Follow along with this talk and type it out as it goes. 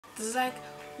This is like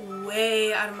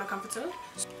way out of my comfort zone.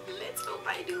 Let's hope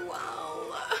I do well.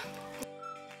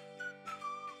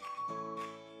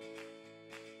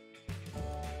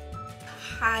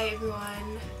 Hi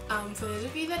everyone. For those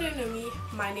of you that don't know me,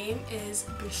 my name is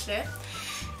Buhle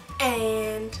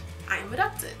and I'm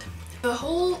adopted. The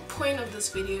whole point of this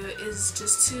video is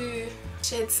just to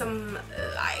shed some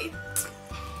light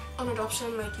on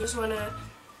adoption. Like, you just want to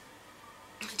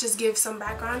just give some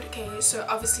background. Okay, so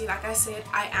obviously, like I said,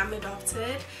 I am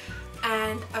adopted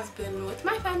and I've been with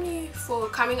my family for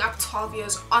coming up 12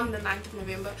 years on the 9th of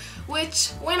November, which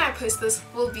when I post this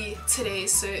will be today.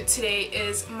 So today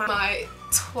is my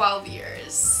 12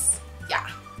 years. Yeah,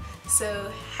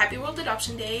 so happy World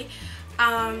Adoption Day.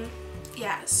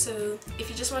 Yeah, so if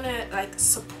you just want to like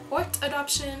support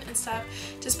adoption and stuff,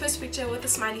 just post a picture with a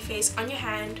smiley face on your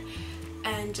hand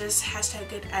and just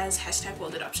hashtag it as hashtag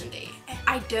World Adoption Day.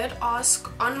 I did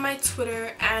ask on my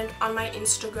Twitter and on my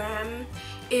Instagram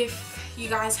if you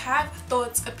guys have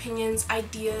thoughts, opinions,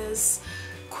 ideas,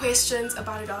 questions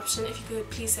about adoption. If you could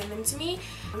please send them to me.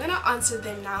 I'm gonna answer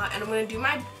them now and I'm gonna do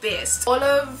my best. All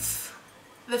of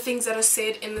the things that are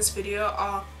said in this video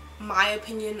are my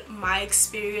opinion, my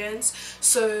experience,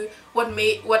 so what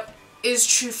is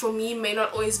true for me may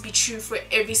not always be true for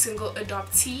every single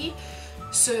adoptee.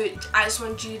 So I just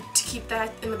want you to keep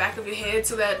that in the back of your head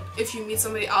so that if you meet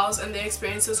somebody else and their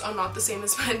experiences are not the same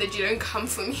as mine, that you don't come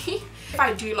for me. If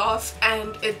I do laugh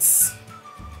and it's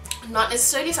not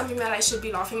necessarily something that I should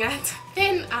be laughing at,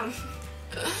 then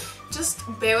just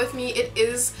bear with me. It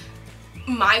is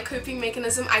my coping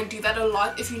mechanism. I do that a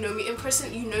lot. If you know me in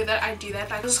person, you know that I do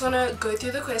that. I'm just gonna go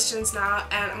through the questions now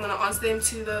and I'm gonna answer them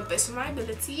to the best of my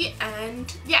ability,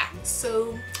 and yeah,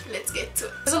 so let's get to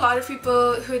it. There's a lot of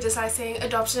people who are just like saying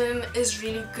adoption is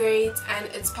really great and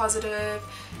it's positive,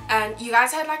 and you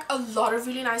guys had like a lot of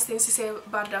really nice things to say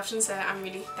about adoption, so I'm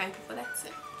really thankful for that, so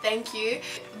thank you.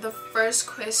 The first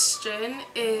question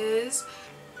is,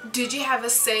 did you have a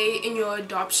say in your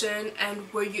adoption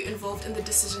and were you involved in the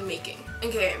decision making?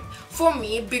 Okay, for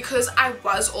me, because I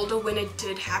was older when it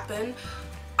did happen,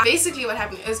 basically what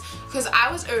happened is because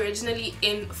I was originally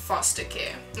in foster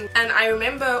care, and I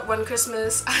remember one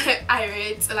Christmas I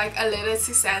wrote like a letter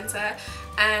to Santa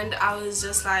and I was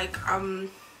just like,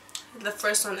 the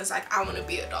first one is like, I want to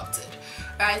be adopted,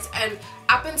 right? And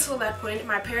up until that point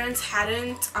my parents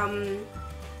hadn't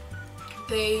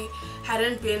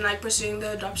been like pursuing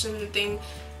the adoption thing,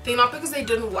 not because they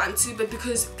didn't want to, but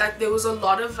because like there was a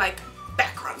lot of like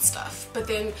background stuff. But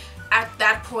then at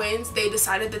that point they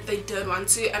decided that they did want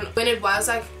to, and when it was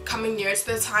like coming near to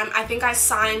the time, I think I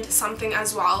signed something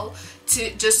as well to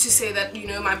just to say that, you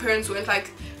know, my parents weren't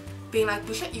like being like,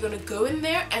 Buhle, you're gonna go in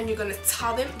there and you're gonna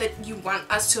tell them that you want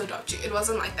us to adopt you. It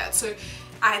wasn't like that. So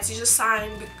I had to just sign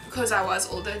because I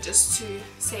was older, just to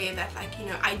say that, like, you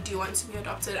know, I do want to be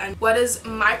adopted. And what is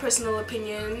my personal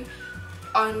opinion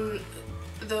on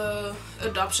the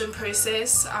adoption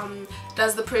process?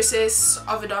 Does the process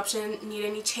of adoption need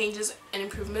any changes and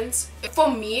improvements?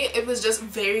 For me, it was just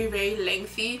very, very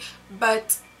lengthy,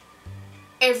 but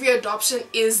every adoption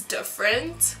is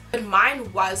different. But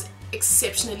mine was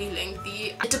exceptionally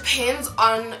lengthy. It depends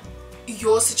on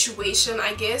your situation,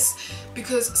 I guess,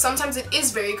 because sometimes it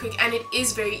is very quick and it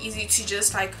is very easy to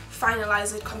just like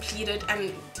finalize it, complete it,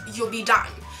 and you'll be done.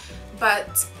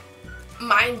 But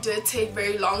mine did take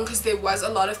very long because there was a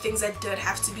lot of things that did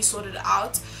have to be sorted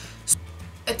out. So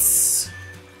it's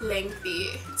lengthy.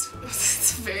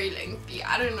 It's very lengthy.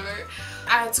 I don't know.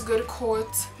 I had to go to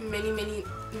court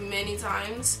many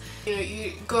times. You know,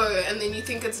 you go and then you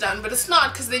think it's done, but it's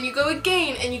not, because then you go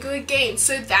again and you go again.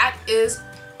 So that is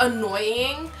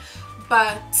annoying,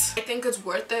 but I think it's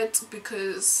worth it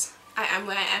because I am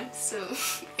where I am. So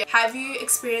yeah. Have you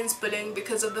experienced bullying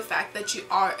because of the fact that you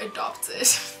are adopted?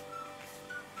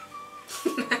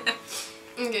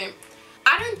 Okay,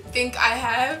 I don't think I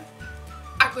have.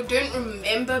 I don't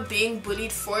remember being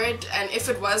bullied for it, and if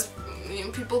it was, you know,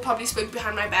 people probably spoke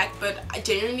behind my back, but I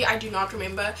do not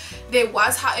remember. There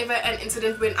was, however, an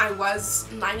incident when I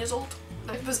was 9 years old.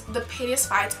 It was the pettiest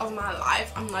fight of my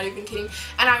life, I'm not even kidding,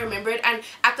 and I remember it, and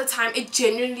at the time it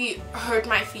genuinely hurt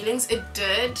my feelings. It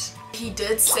did. He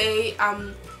did say,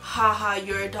 haha,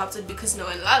 you're adopted because no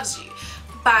one loves you.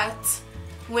 But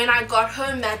when I got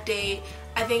home that day,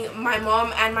 I think my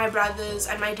mom and my brothers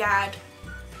and my dad,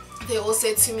 they all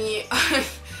said to me,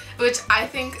 which I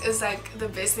think is like the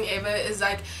best thing ever, is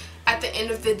like, at the end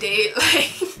of the day,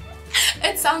 like,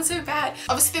 it sounds so bad.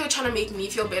 Obviously they were trying to make me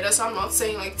feel better, so I'm not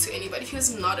saying like to anybody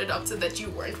who's not adopted that you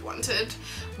weren't wanted,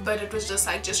 but it was just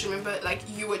like, just remember, like,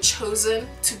 you were chosen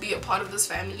to be a part of this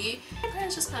family. My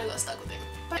parents just kind of got stuck with him.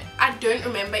 But I don't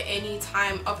remember any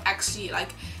time of actually like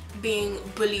being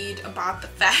bullied about the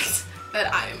fact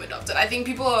that I am adopted. I think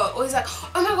people are always like,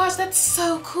 oh my gosh, that's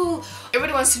so cool.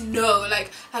 Everybody wants to know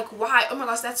like why. Oh my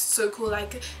gosh, that's so cool.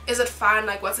 Like, is it fun?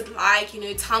 Like, what's it like? You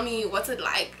know, tell me, what's it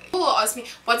like? People will ask me,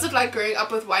 what's it like growing up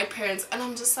with white parents? And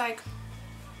I'm just like,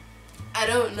 I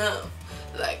don't know.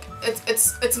 Like,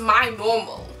 it's my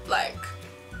normal. Like,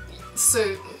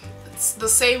 so it's the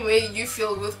same way you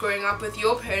feel with growing up with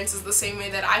your parents is the same way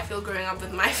that I feel growing up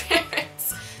with my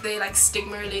parents. They like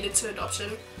stigma related to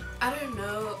adoption. I don't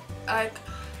know. Like,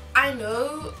 I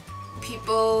know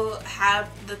people have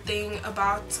the thing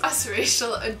about us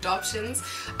racial adoptions.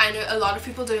 I know a lot of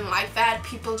people don't like that.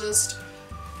 People just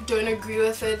don't agree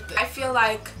with it. I feel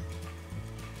like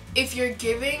if you're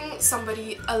giving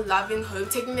somebody a loving home,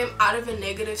 taking them out of a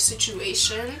negative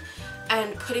situation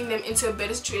and putting them into a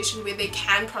better situation where they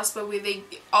can prosper, where they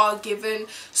are given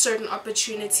certain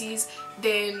opportunities,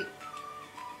 then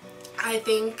I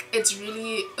think it's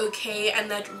really okay,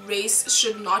 and that race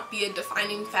should not be a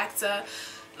defining factor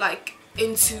like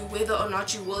into whether or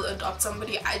not you will adopt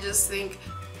somebody. I just think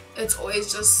it's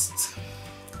always just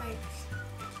like,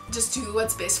 just do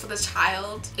what's best for the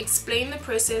child. Explain the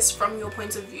process from your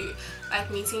point of view, like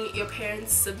meeting your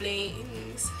parents and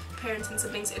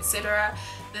siblings, etc.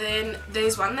 Then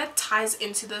there's one that ties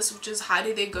into this, which is how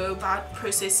do they go about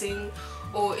processing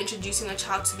or introducing a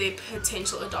child to their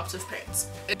potential adoptive parents.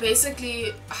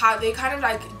 Basically how they kind of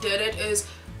like did it is,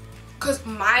 because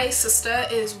my sister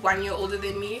is 1 year older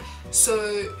than me, so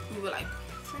we were like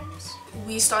friends.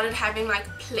 We started having like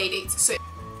play dates. So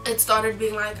it started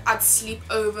being like I'd sleep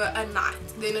over a night,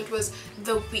 then it was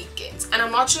the weekends, and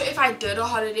I'm not sure if I did a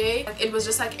holiday. Like, it was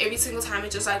just like every single time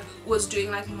it just like was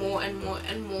doing like more and more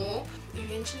and more.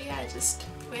 Eventually I just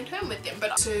went home with them.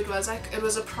 But so it was like, it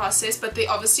was a process, but they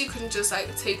obviously couldn't just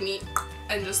like take me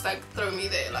and just like throw me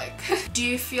there. Like, do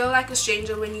you feel like a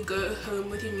stranger when you go home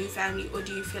with your new family, or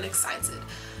do you feel excited?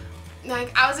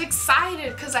 Like, I was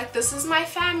excited because like this is my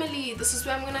family, this is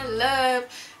where I'm gonna live,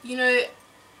 you know,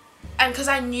 and because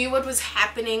I knew what was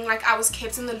happening, like I was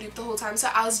kept in the loop the whole time. So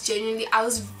I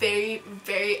was very,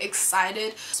 very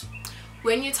excited.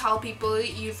 When you tell people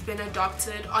you've been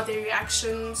adopted, are their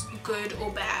reactions good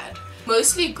or bad?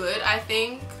 Mostly good, I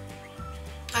think.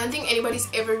 I don't think anybody's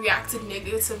ever reacted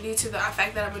negatively to the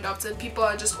fact that I'm adopted. People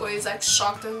are just always like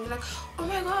shocked and be like, oh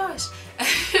my gosh.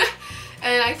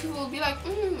 And like people will be like,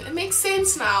 it makes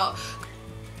sense now.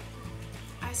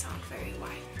 I sound very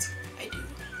white. I do.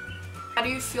 How do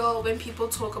you feel when people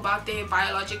talk about their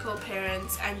biological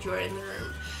parents and you're in the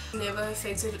room? Never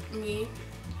affected me,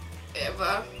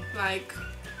 ever. Like,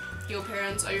 your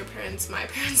parents are your parents, my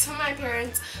parents are my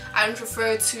parents. I don't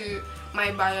refer to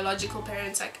my biological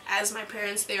parents like as my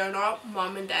parents. They are not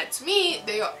mom and dad to me.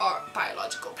 They are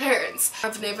biological parents.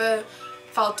 I've never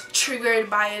felt triggered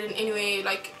by it in any way,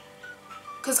 like,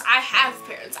 because I have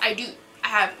parents. I do. I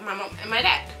have my mom and my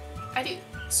dad. I do.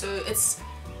 So it's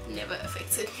never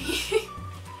affected me.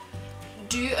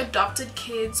 Do adopted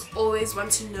kids always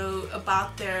want to know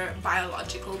about their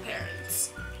biological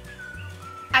parents?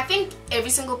 I think every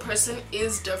single person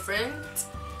is different.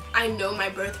 I know my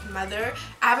birth mother.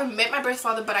 I haven't met my birth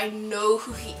father, but I know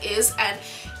who he is, and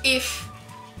if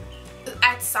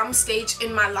at some stage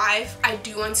in my life I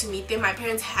do want to meet them, my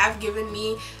parents have given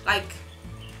me, like,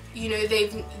 you know,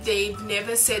 they've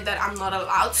never said that I'm not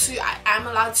allowed to. I am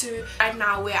allowed to. Right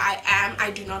now where I am,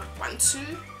 I do not want to.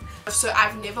 So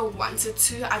I've never wanted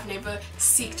to. I've never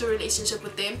seeked a relationship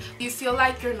with them. You feel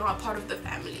like you're not part of the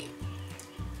family?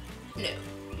 No.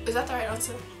 Is that the right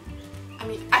answer? I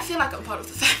mean, I feel like I'm part of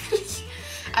the family.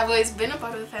 I've always been a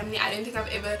part of the family. I don't think I've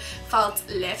ever felt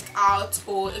left out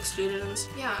or excluded. And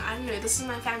yeah, I don't know, this is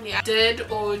my family.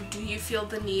 Did or do you feel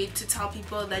the need to tell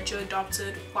people that you're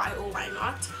adopted? Why or why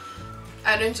not?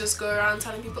 I don't just go around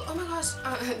telling people, oh my gosh,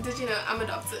 did you know I'm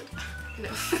adopted? No,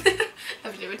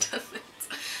 I've never done that.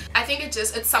 I think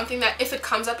it's something that if it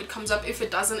comes up, it comes up. If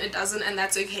it doesn't, it doesn't, and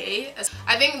that's okay.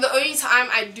 I think the only time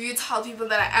I do tell people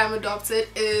that I am adopted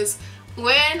is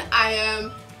when I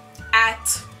am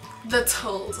at the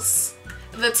tills.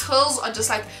 The tills are just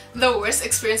like the worst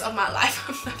experience of my life.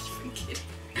 I'm not even kidding.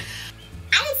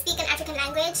 I don't speak an African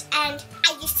language, and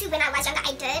I used to when I was younger.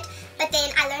 I did, but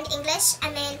then I learned English,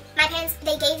 and then my parents,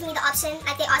 they gave me the option,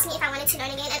 like they asked me if I wanted to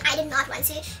learn again, and I did not want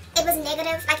to. It was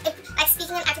negative, like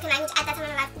speaking an African language at that time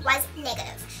in my life was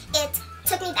negative. It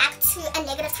took me back to a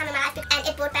negative time in my life, and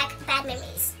it brought back bad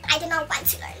memories. I did not want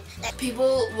to learn.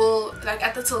 People will, like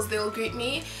at the tills, they will greet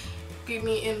me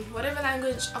in whatever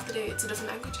language of the day. It's a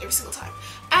different language every single time,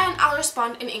 and I'll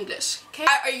respond in English. Okay,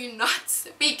 why are you not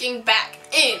speaking back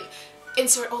in?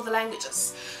 Insert all the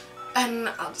languages. and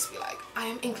I'll just be like, I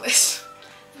am English.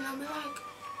 And I'll be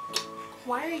like,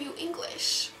 why are you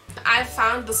English? I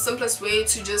found the simplest way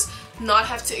to just not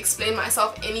have to explain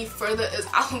myself any further is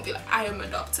I'll be like, I am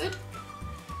adopted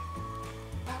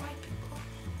by white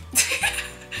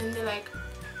people. And they're like,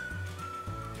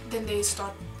 then they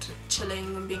start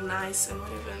chilling and being nice and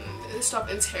whatever, and they stop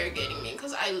interrogating me,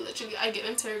 because I get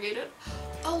interrogated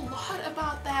a lot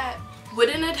about that.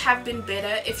 Wouldn't it have been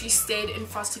better if you stayed in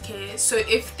foster care? So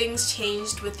if things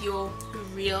changed with your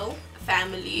real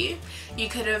family, you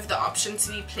could have the option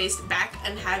to be placed back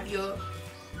and have your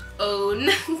own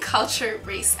culture,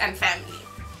 race and family.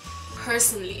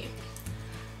 Personally,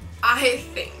 I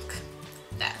think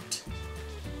that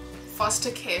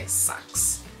foster care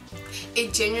sucks.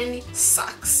 It genuinely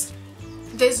sucks.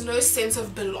 There's no sense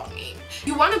of belonging.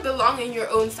 You want to belong in your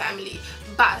own family,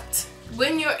 but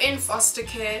when you're in foster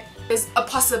care, there's a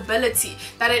possibility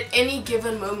that at any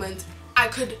given moment I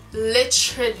could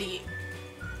literally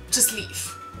just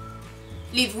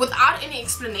leave without any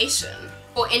explanation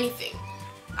or anything.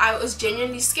 I was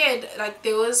genuinely scared. Like,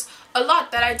 there was a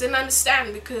lot that I didn't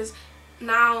understand, because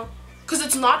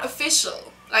it's not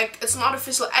official. Like, it's not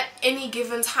official. At any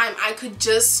given time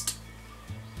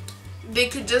they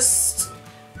could just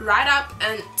ride up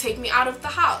and take me out of the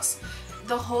house.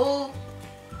 The whole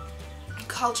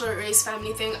culture, race,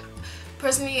 family thing,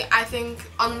 personally, I think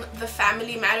on the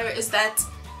family matter is that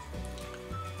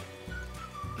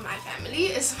my family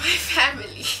is my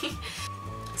family.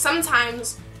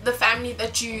 Sometimes the family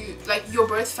that you, like your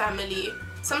birth family,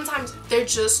 sometimes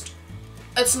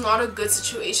it's not a good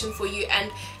situation for you,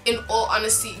 and in all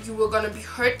honesty, you were gonna be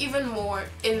hurt even more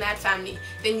in that family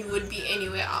than you would be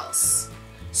anywhere else.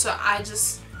 So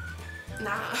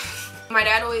nah. My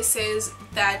dad always says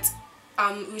that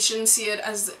we shouldn't see it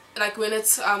as, like, when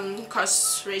it's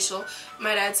cross-racial,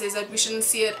 my dad says that we shouldn't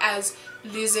see it as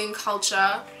losing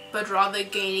culture, but rather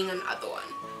gaining another one.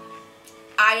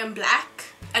 I am black,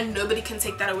 and nobody can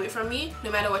take that away from me.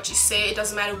 No matter what you say, it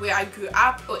doesn't matter where I grew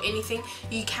up or anything,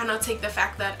 you cannot take the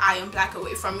fact that I am black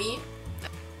away from me.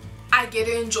 I get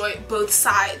to enjoy both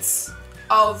sides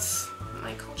of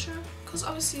my culture, because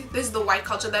obviously there's the white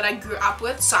culture that I grew up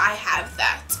with, so I have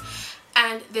that,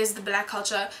 and there's the black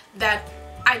culture that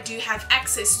I do have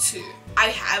access to. I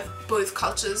have both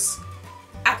cultures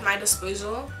at my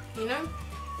disposal, you know?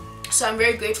 So I'm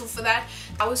very grateful for that.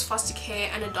 How is foster care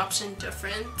and adoption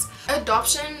different?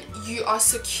 Adoption, you are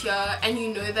secure and you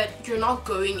know that you're not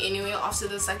going anywhere after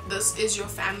this. Like, this is your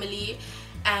family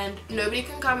and nobody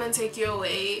can come and take you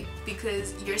away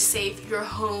because you're safe, you're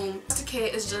home. Foster care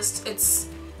is just, it's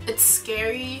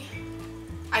scary,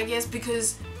 I guess,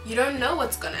 because you don't know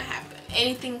what's gonna happen.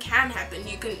 Anything can happen.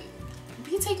 You can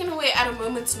be taken away at a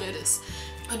moment's notice.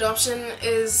 Adoption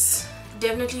is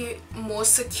definitely more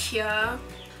secure.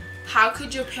 How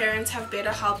could your parents have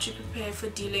better helped you prepare for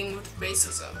dealing with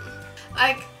racism?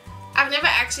 Like, I've never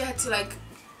actually had to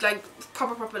like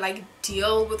proper like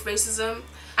deal with racism.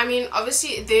 I mean,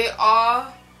 obviously there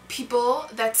are people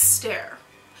that stare.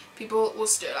 People will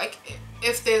stare. Like,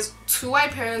 if there's two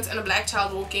white parents and a black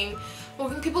child walking,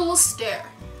 people will stare.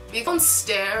 If you don't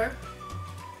stare,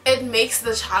 it makes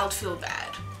the child feel bad,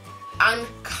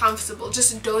 uncomfortable.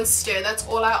 Just don't stare. That's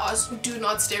all I ask. Do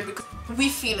not stare, because we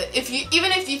feel it.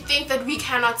 Even if you think that we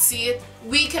cannot see it,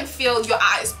 we can feel your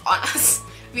eyes on us.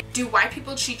 Do white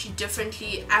people treat you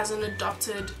differently as an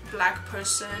adopted black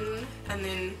person, and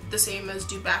then the same as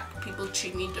do black people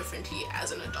treat me differently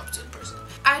as an adopted person?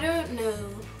 I don't know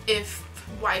if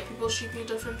white people treat me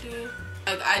differently.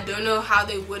 Like, I don't know how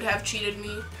they would have treated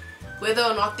me, whether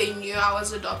or not they knew I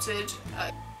was adopted.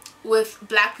 With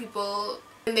black people,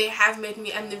 when they have met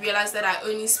me and they realize that I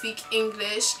only speak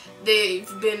English, they've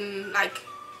been like,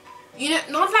 you know,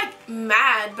 not like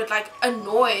mad, but like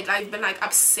annoyed, like been like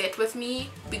upset with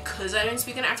me because I don't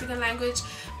speak an African language.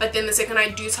 But then the second I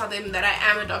do tell them that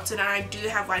I am adopted and I do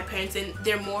have white parents, then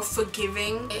they're more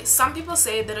forgiving. Some people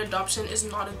say that adoption is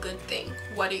not a good thing.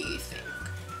 What do you think?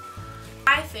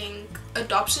 I think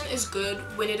adoption is good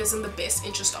when it is in the best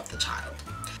interest of the child.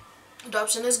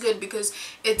 Adoption is good because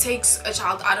it takes a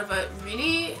child out of a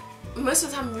most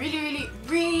of the time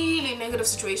really negative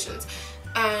situations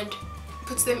and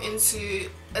puts them into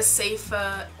a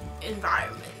safer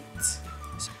environment.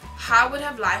 How would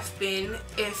have life been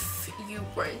if you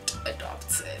weren't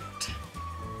adopted?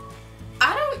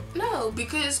 I don't know,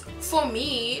 because for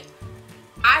me,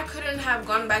 I couldn't have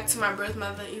gone back to my birth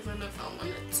mother even if I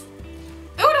wanted to.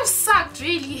 It would have sucked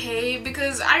really, hey,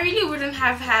 because I really wouldn't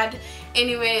have had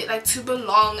anywhere like to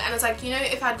belong. And it's like, you know,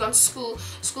 if I'd gone to school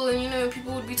and, you know,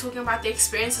 people would be talking about their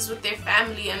experiences with their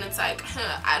family, and it's like,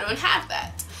 I don't have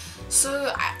that.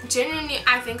 So genuinely,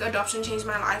 I think adoption changed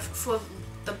my life for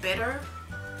the better.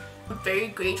 I'm very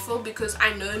grateful because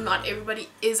I know not everybody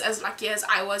is as lucky as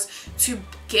I was to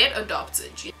get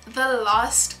adopted. The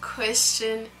last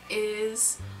question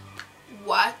is,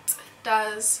 what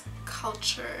does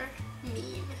culture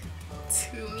mean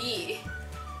to me?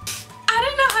 I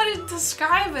don't know how to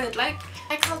describe it. Like,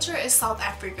 my culture is South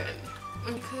African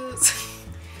because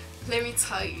let me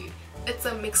tell you, it's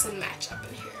a mix and match up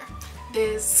in here.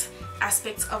 There's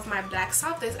aspects of my black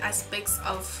self, there's aspects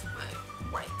of my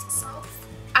white self.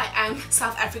 I am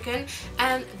South African,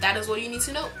 and that is all you need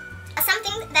to know.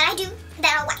 Something that I do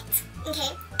that are white,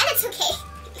 okay? And it's okay.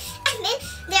 And then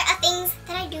there are things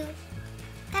that I do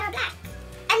that are black.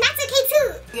 And that's okay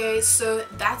too. Okay, so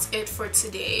that's it for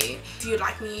today. If you'd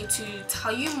like me to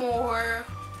tell you more,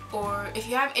 or if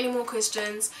you have any more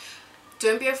questions,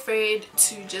 don't be afraid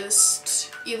to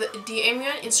just either DM me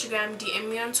on Instagram, DM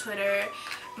me on Twitter.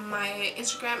 My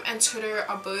Instagram and Twitter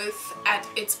are both at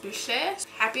It's Buhle.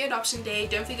 Happy Adoption Day.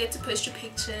 Don't forget to post your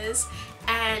pictures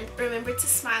and remember to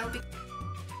smile.